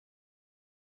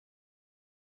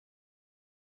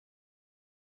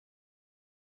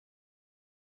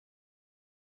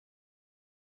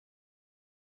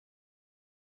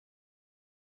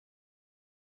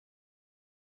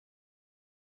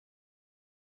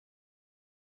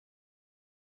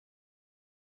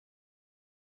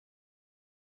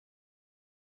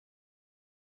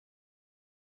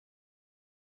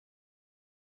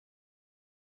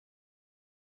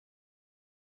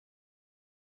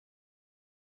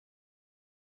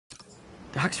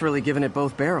Doc's really giving it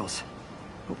both barrels.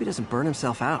 Hope he doesn't burn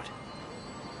himself out.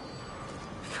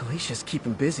 Felicia's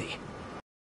keeping busy.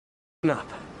 Up.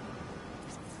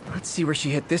 Let's see where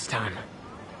she hit this time.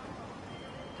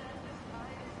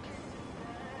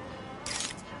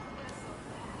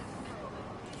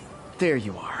 There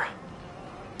you are.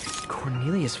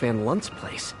 Cornelius Van Lunt's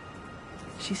place.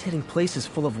 She's hitting places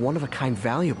full of one-of-a-kind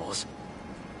valuables.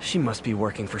 She must be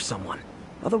working for someone.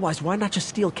 Otherwise, why not just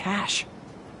steal cash?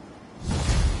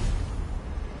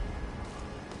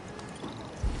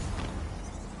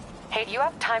 Hey, do you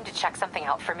have time to check something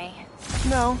out for me?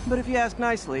 No, but if you ask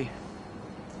nicely.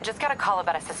 Just got a call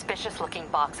about a suspicious-looking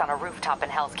box on a rooftop in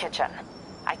Hell's Kitchen.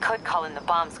 I could call in the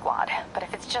bomb squad, but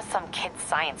if it's just some kid's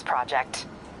science project...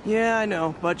 Yeah, I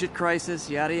know. Budget crisis,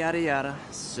 yada yada yada.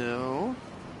 So...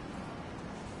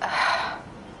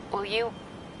 will you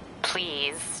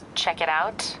please check it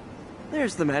out?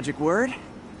 There's the magic word.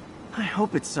 I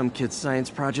hope it's some kid's science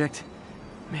project.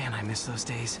 Man, I miss those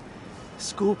days.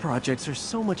 School projects are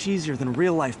so much easier than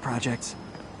real-life projects.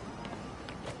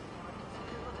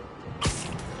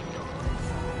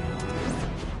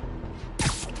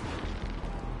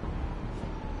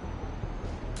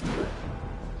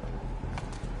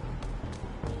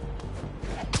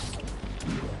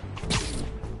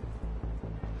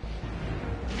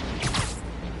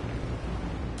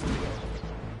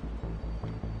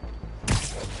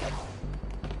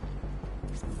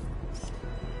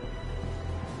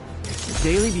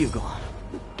 Daily Bugle.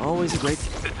 Always a great...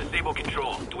 This is Sable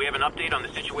Control. Do we have an update on the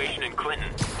situation in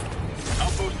Clinton?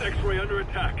 Outpost X-ray under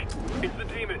attack. It's the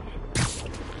demons.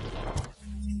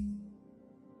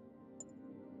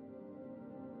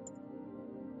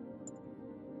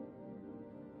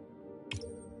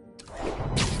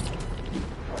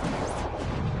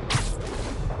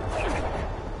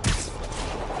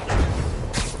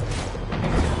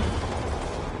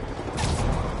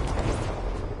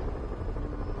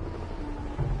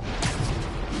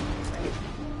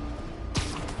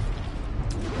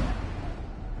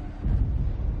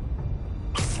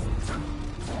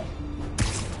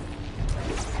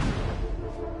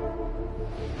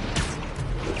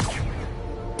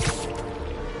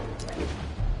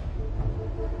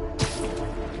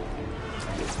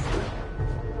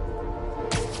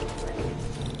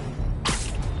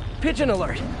 Pigeon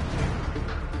alert!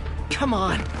 Come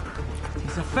on!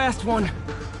 He's a fast one!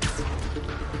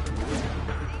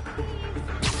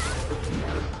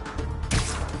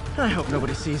 I hope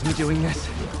nobody sees me doing this.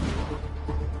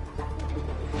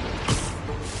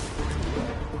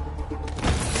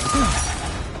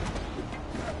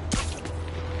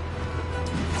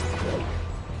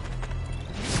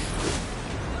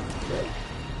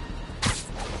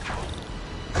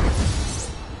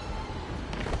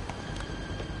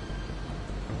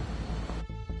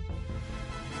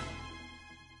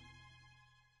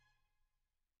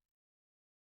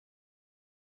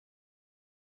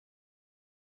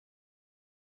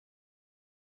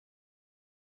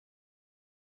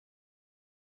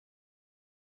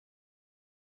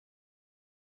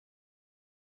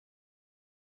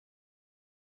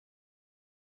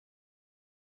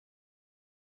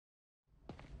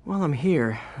 While I'm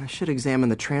here, I should examine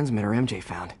the transmitter MJ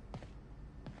found.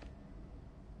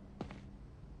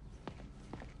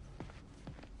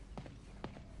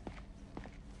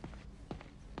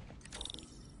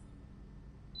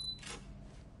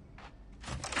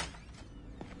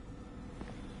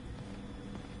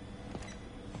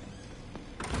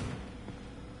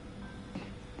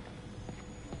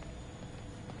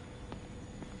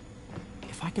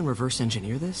 If I can reverse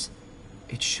engineer this,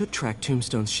 it should track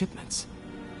Tombstone's shipments.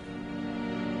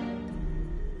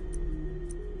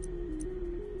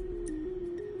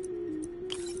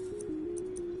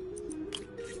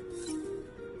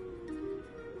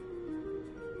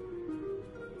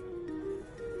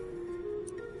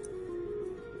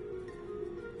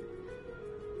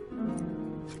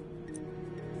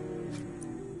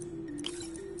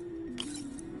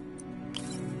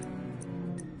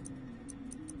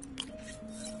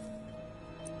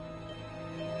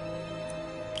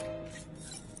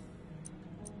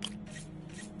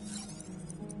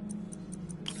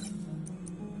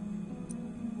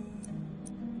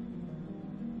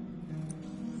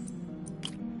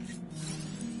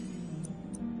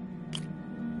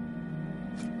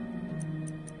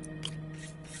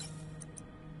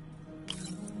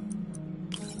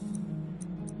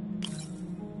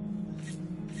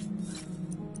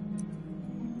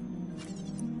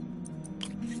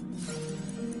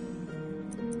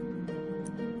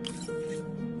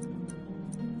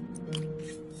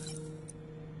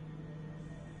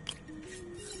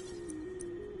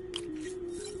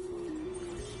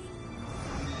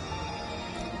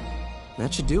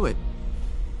 That should do it.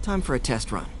 Time for a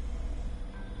test run.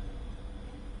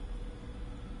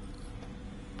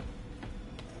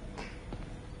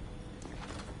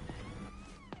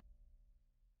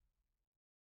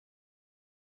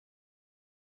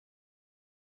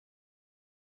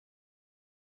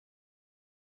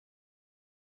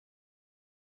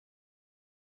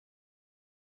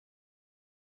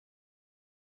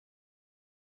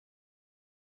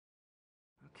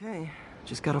 Okay,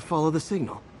 just gotta follow the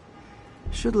signal.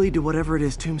 Should lead to whatever it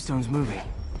is Tombstone's moving.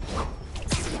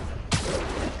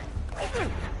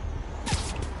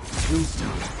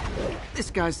 Tombstone.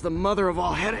 This guy's the mother of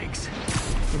all headaches.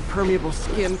 Impermeable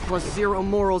skin plus zero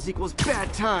morals equals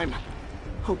bad time.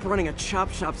 Hope running a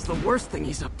chop shop's the worst thing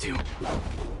he's up to.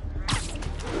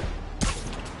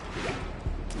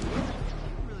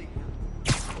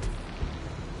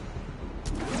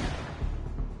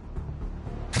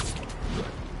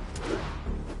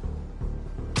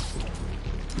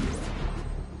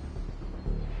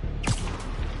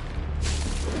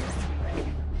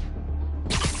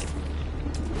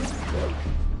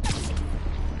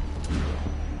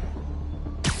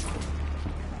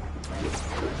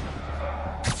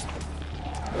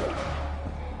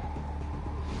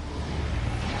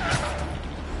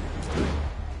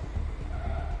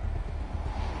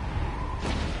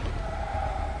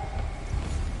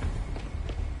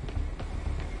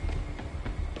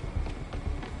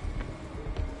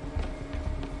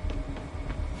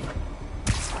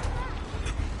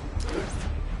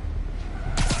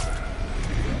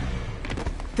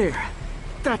 There.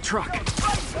 That truck.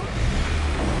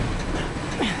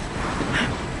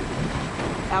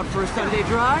 Out for a Sunday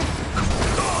drive?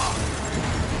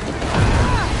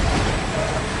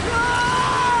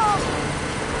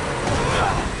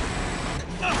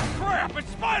 Oh, crap!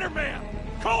 It's Spider-Man!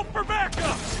 Call for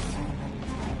backup!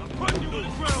 I'm putting you to the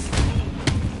ground.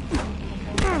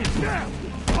 Down!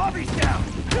 Bobby's down!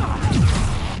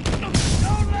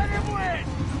 Don't let him win!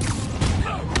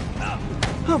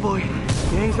 Oh boy.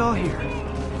 Gang's all here.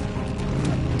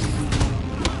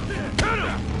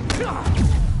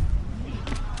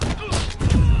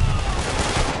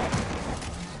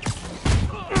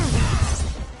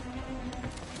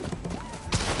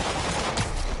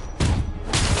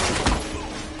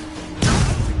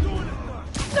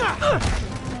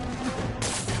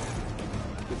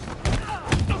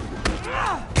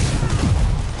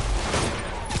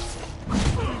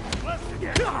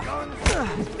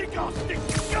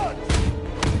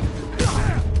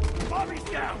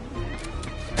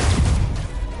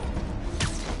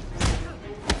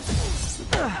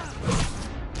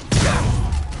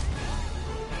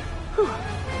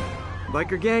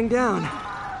 Biker gang down.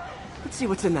 Let's see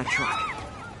what's in that truck.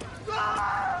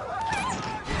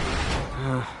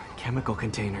 Chemical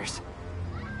containers.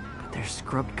 But they're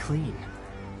scrubbed clean.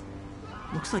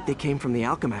 Looks like they came from the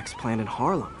Alchemax plant in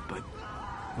Harlem, but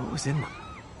what was in them?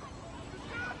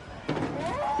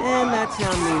 And that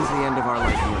sound means the end of our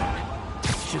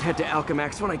life. Should head to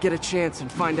Alchemax when I get a chance and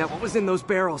find out what was in those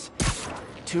barrels.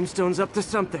 Tombstone's up to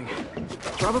something.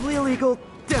 Probably illegal,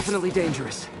 definitely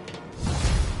dangerous.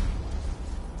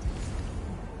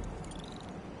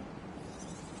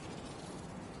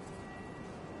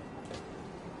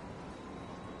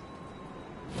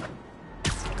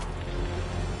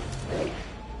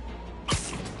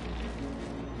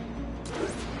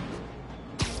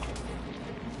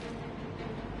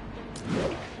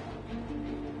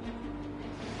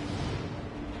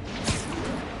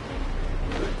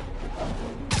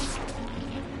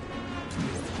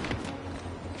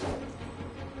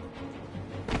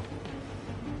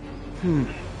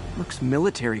 Looks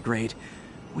military grade.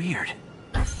 Weird.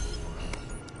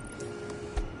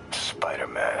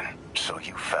 Spider-Man, so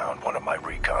you found one of my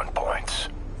recon points.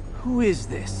 Who is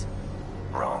this?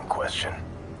 Wrong question.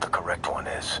 The correct one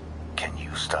is, can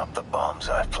you stop the bombs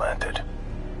I've planted?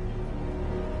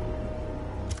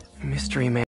 Mystery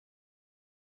man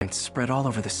spread all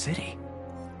over the city.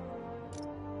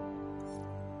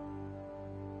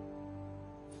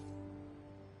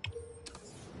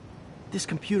 This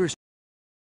computer's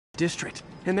district,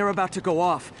 and they're about to go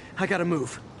off. I gotta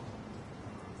move.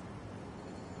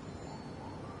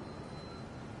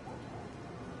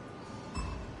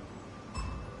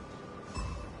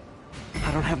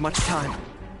 I don't have much time.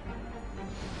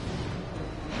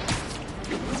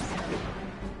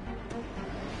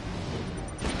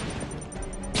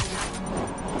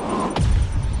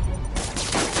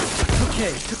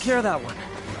 Okay, took care of that one.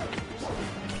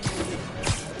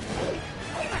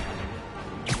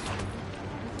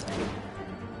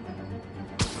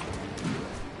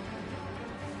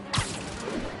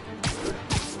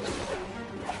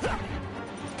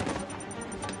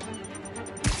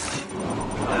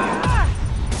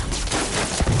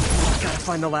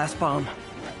 find the last bomb.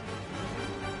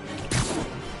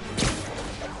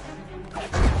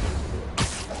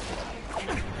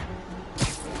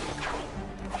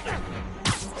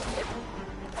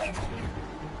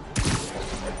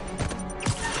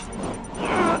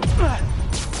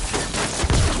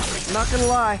 Not gonna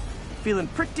lie, feeling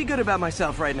pretty good about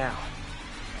myself right now.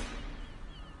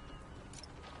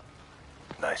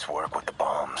 Nice work with the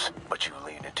bombs, but you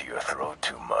lean into your throat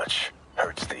too much.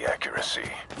 Hurts the accuracy.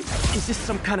 Is this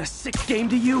some kind of sick game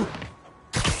to you?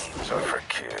 Games are for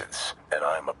kids, and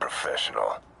I'm a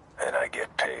professional, and I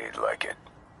get paid like it.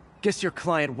 Guess your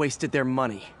client wasted their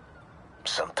money.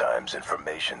 Sometimes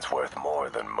information's worth more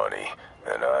than money,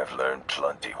 and I've learned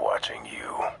plenty watching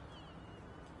you.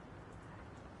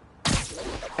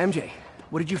 MJ,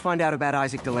 what did you find out about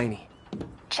Isaac Delaney?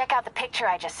 Check out the picture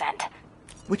I just sent.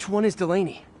 Which one is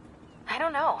Delaney? I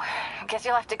don't know. Guess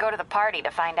you'll have to go to the party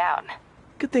to find out.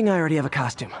 Good thing I already have a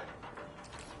costume.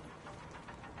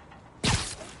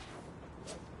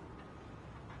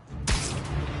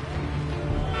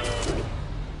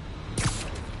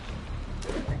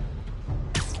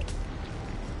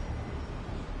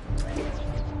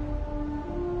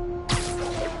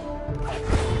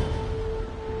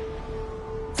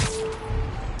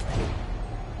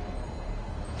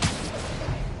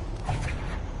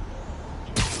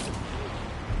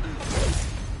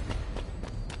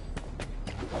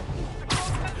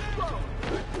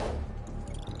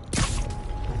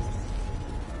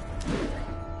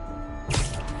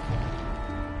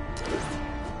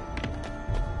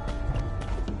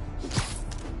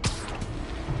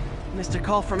 Missed a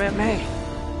call from Aunt May.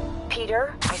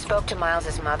 Peter, I spoke to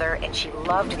Miles's mother, and she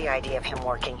loved the idea of him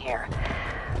working here.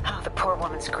 Oh, the poor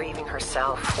woman's grieving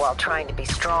herself while trying to be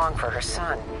strong for her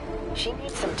son. She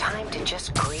needs some time to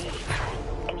just grieve,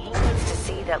 and he needs to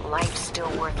see that life's still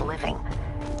worth living.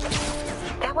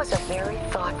 That was a very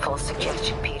thoughtful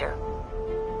suggestion, Peter.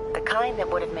 The kind that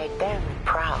would have made Ben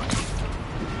proud.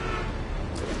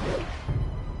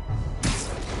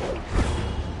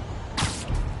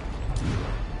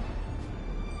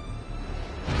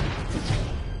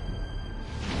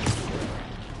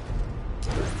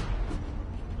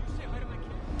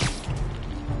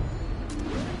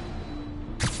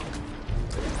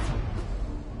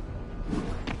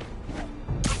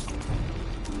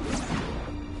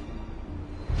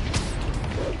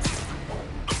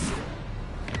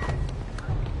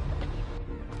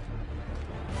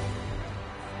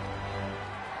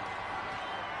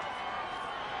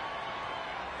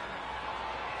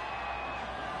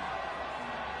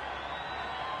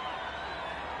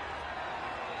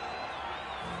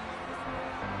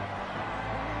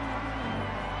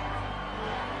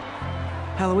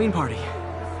 Halloween party.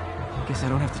 Guess I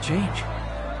don't have to change.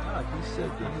 He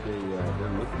said that they're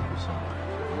looking for somebody.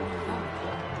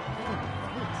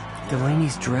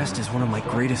 Delaney's dressed as one of my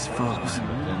greatest foes.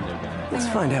 Let's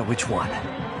find out which one.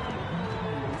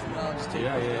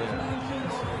 Yeah.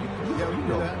 Yeah, we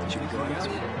know that. You guys.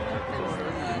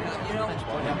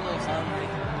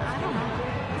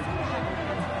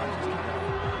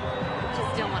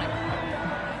 Just don't want to.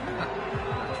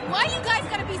 Why you guys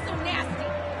gotta be so nasty?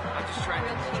 I'm just trying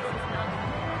to...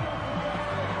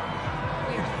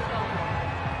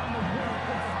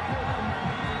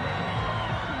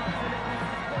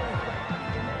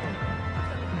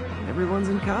 Everyone's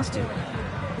in costume.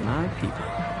 My people.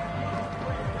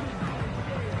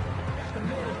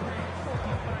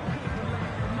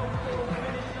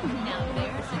 Now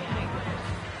there's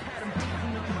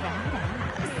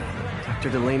Dr.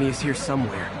 Delaney is here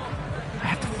somewhere. I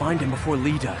have to find him before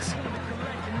Lee does.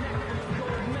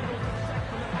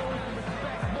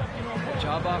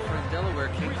 Job offer in Delaware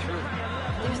came through.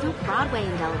 There's no Broadway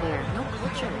in Delaware, no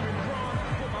culture.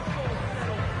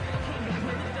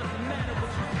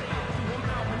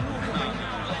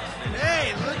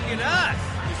 Hey, look at us!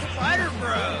 The Spider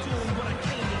Bros!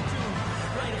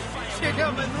 Check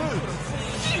out my moves!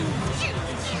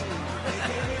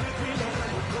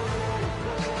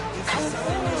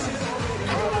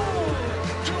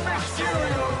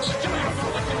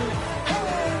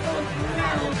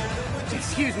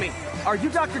 Excuse me, are you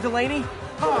Dr. Delaney?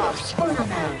 Ah,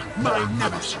 Spider-Man, my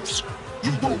nemesis.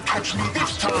 You won't catch me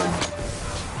this time.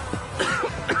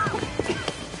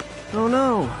 Oh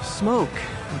no, smoke.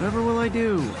 Whatever will I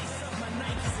do?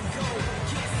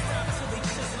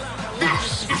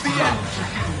 This is the end for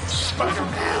you,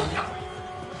 Spider-Man.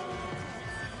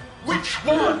 Which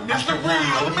one is the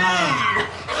real me?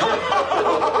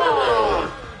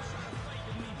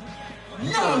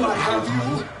 Now I have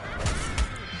you.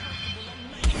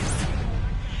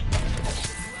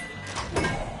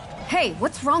 Hey,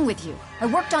 what's wrong with you? I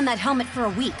worked on that helmet for a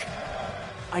week.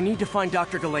 I need to find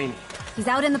Dr. Delaney. He's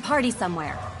out in the party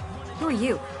somewhere. Who are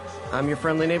you? I'm your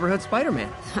friendly neighborhood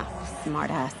Spider-Man.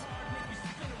 Smartass.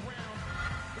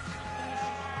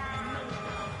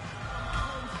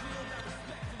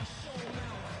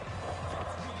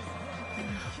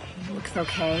 Looks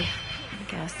okay,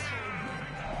 I guess.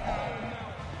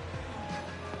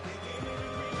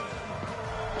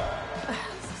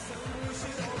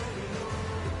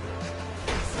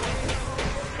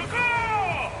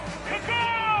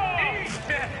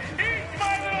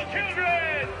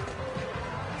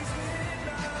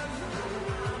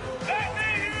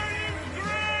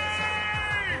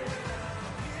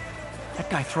 That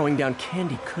guy throwing down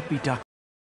candy could be Dr.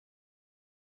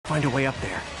 Find a way up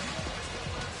there.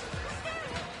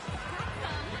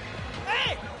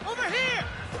 Hey! Over here!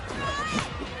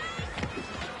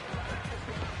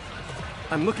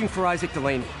 I'm looking for Isaac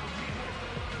Delaney.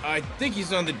 I think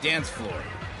he's on the dance floor.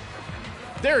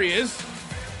 There he is!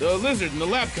 The lizard in the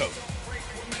lab coat.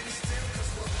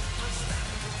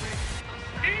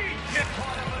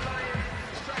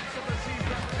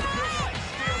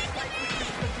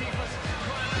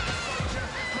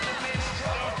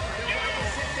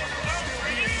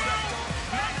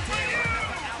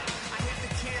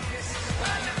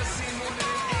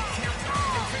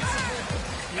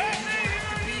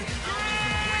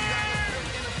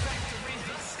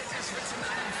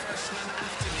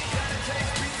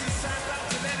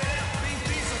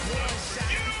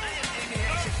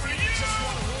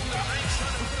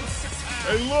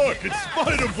 Hey, look, it's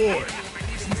Spider-Boy.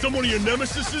 See some of your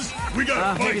nemesises? We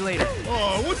gotta fight. Maybe later.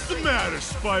 Oh, what's the matter,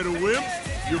 Spider-Wimp?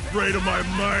 You afraid of my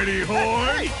mighty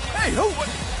horn? Hey, who?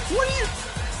 What are you?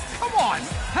 Come on!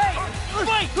 Hey!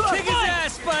 Fight! Kick his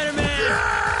ass, Spider-Man!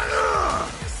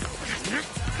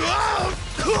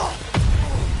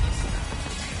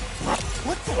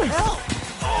 What the hell?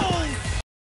 Oh!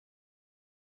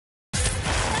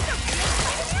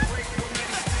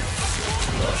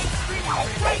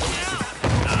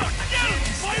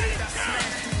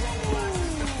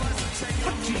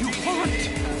 What do you want?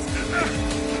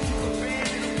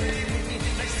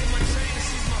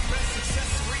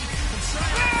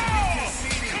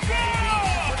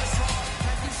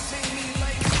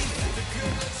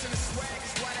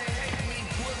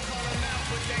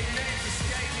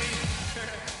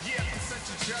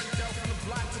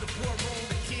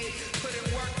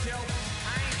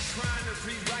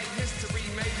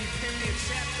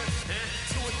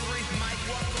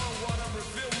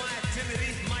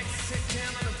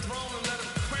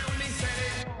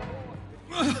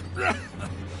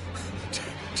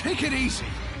 Take it easy.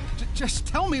 Just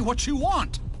tell me what you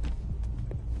want.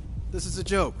 This is a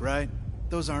joke, right?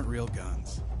 Those aren't real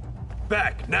guns.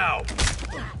 Back, now!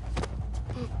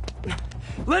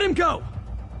 Let him go!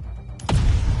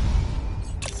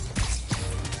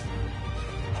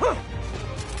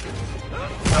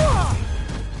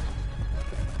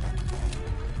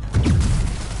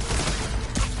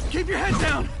 Keep your head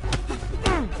down!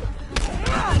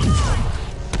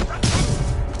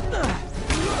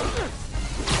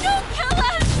 Don't kill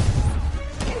us!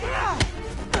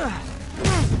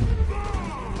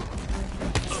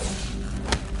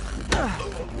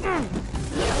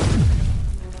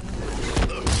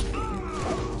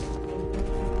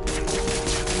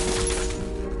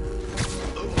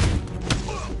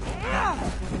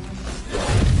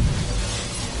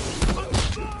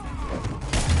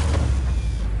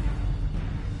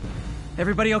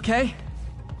 Everybody okay?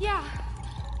 Yeah.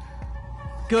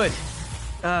 Good.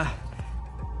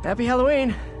 Happy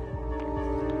Halloween.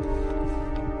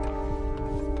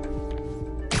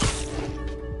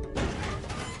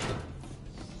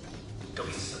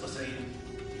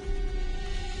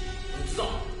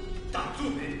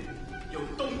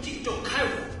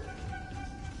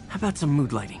 How about some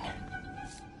mood lighting?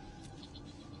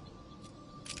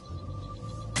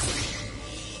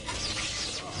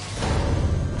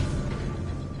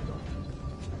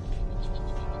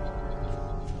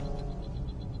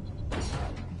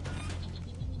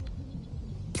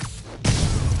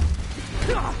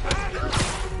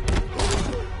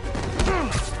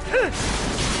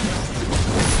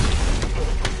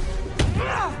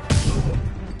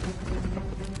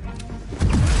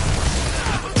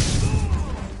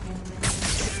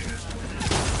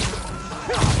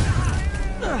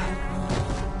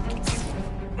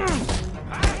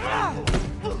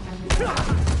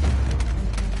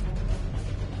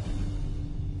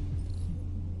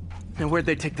 Now where'd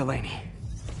they take Delaney?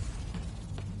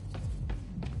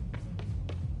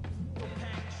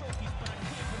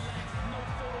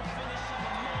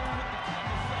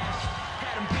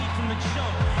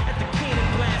 At the cannon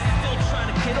blast, still trying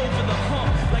to get over the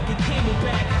hump like a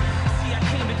camelback.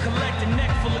 the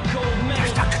neck full of gold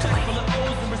medals, full of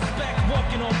O's and respect,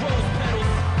 walking on rose petals.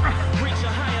 Reach a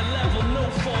higher level, no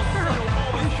false settle.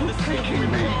 Always for the silver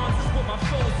and bronze is what my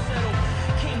foes settle.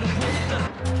 Came to win it,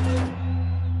 doesn't.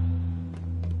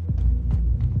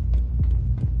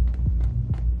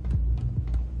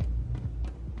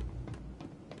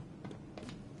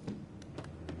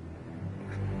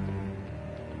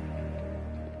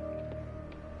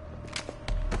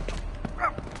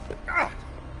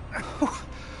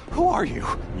 Who are you?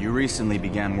 You recently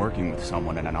began working with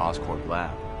someone in an Oscorp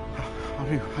lab.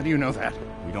 How do you know that?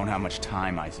 We don't have much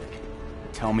time, Isaac.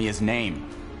 Tell me his name.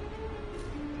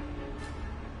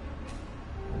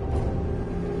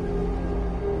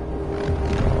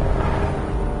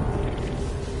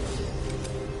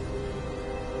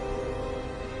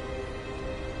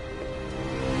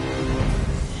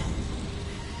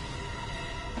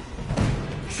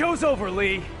 Show's over,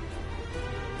 Lee.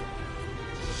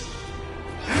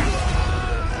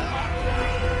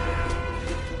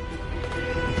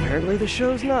 Apparently the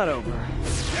show's not over.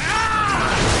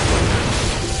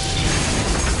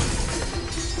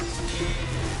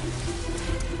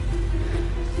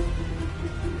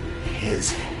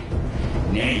 His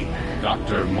name,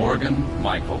 Dr. Morgan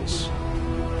Michaels.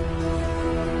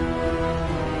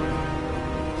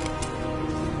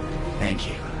 Thank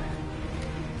you.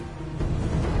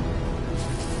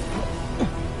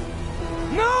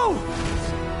 No!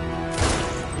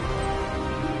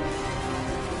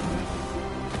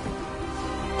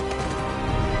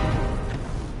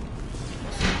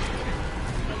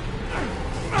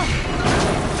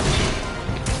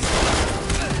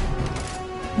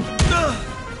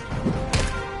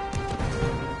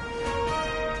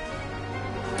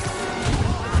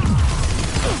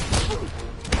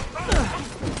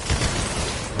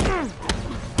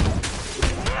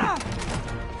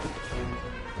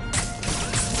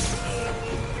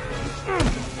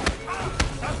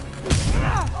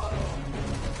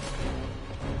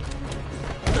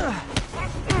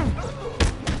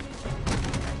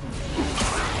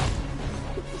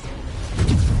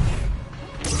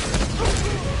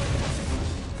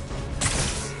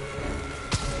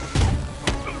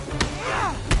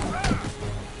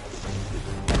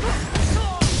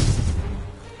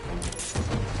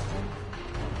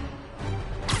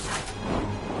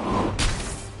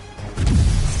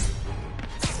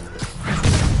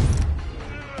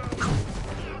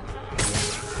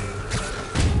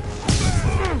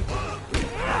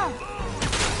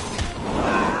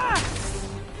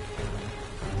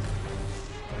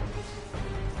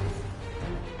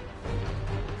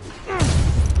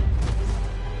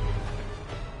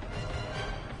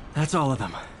 That's all of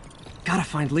them. Gotta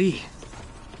find Lee.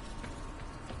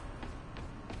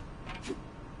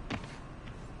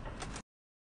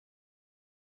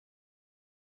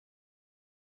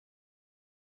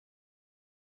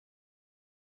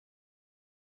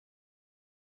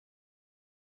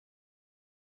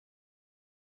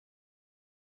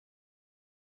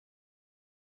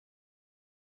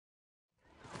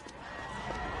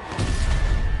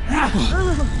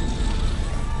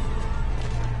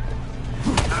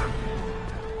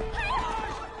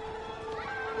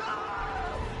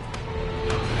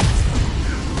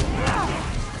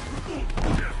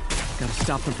 Gotta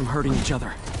stop them from hurting each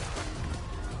other.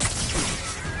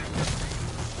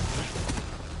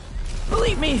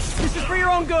 Believe me, this is for your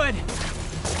own good!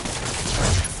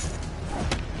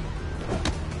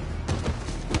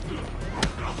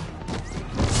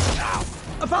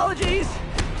 Apologies!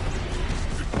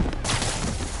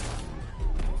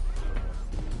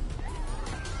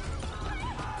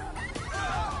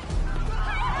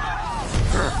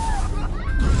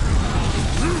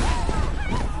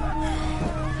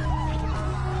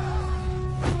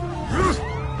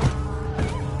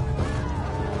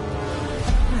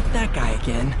 Not that guy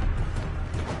again.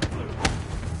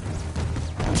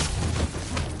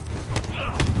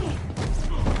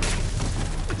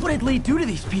 What did Lee do to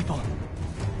these people?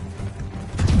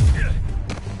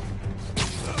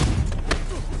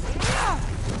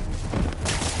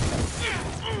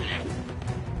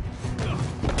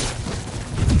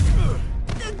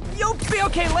 You'll be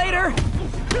okay later!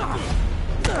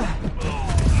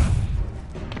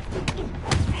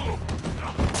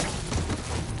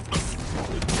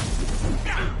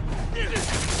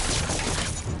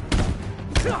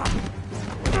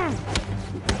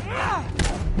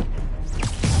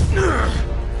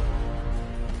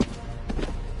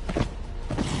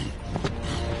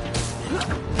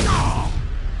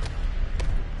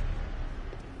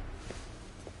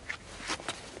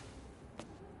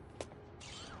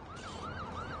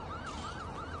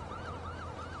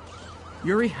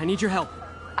 Yuri, I need your help.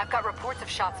 I've got reports of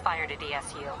shots fired at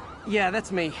ESU. Yeah,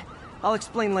 that's me. I'll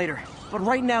explain later. But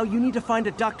right now, you need to find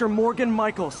a Dr. Morgan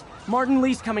Michaels. Martin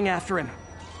Lee's coming after him.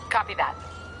 Copy that.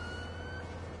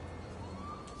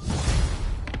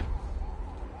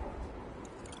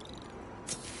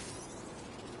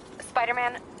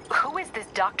 Spider-Man, who is this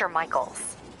Dr.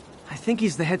 Michaels? I think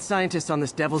he's the head scientist on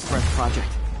this Devil's Breath project.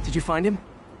 Did you find him?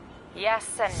 Yes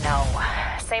and no.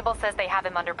 Sable says they have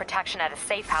him under protection at a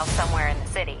safe house somewhere in the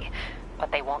city,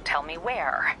 but they won't tell me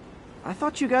where. I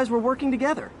thought you guys were working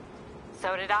together.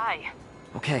 So did I.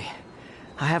 Okay.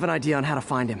 I have an idea on how to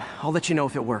find him. I'll let you know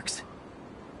if it works.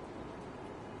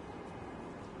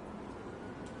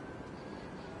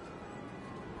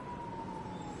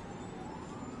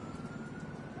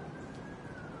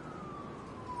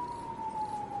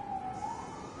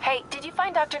 Hey, did you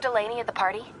find Dr. Delaney at the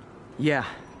party? Yeah,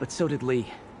 but so did Lee.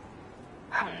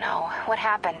 Oh no, what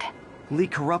happened? Lee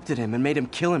corrupted him and made him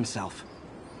kill himself.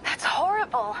 That's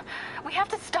horrible. We have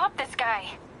to stop this guy.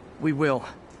 We will.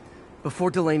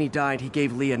 Before Delaney died, he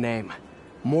gave Lee a name.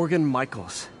 Morgan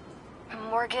Michaels.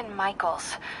 Morgan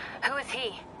Michaels. Who is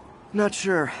he? Not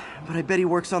sure, but I bet he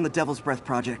works on the Devil's Breath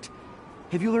project.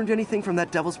 Have you learned anything from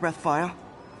that Devil's Breath file?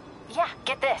 Yeah,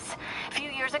 get this. A few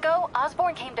years ago,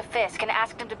 Osborn came to Fisk and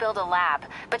asked him to build a lab,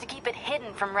 but to keep it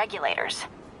hidden from regulators.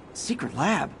 Secret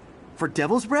lab? For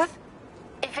Devil's Breath?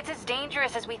 If it's as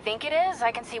dangerous as we think it is,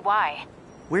 I can see why.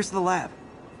 Where's the lab?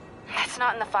 That's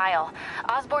not in the file.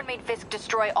 Osborn made Fisk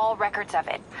destroy all records of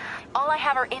it. All I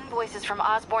have are invoices from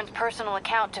Osborn's personal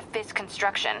account to Fisk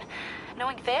Construction.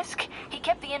 Knowing Fisk, he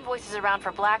kept the invoices around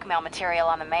for blackmail material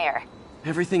on the mayor.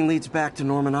 Everything leads back to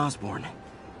Norman Osborn.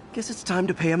 Guess it's time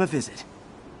to pay him a visit.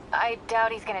 I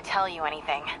doubt he's gonna tell you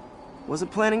anything.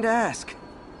 Wasn't planning to ask.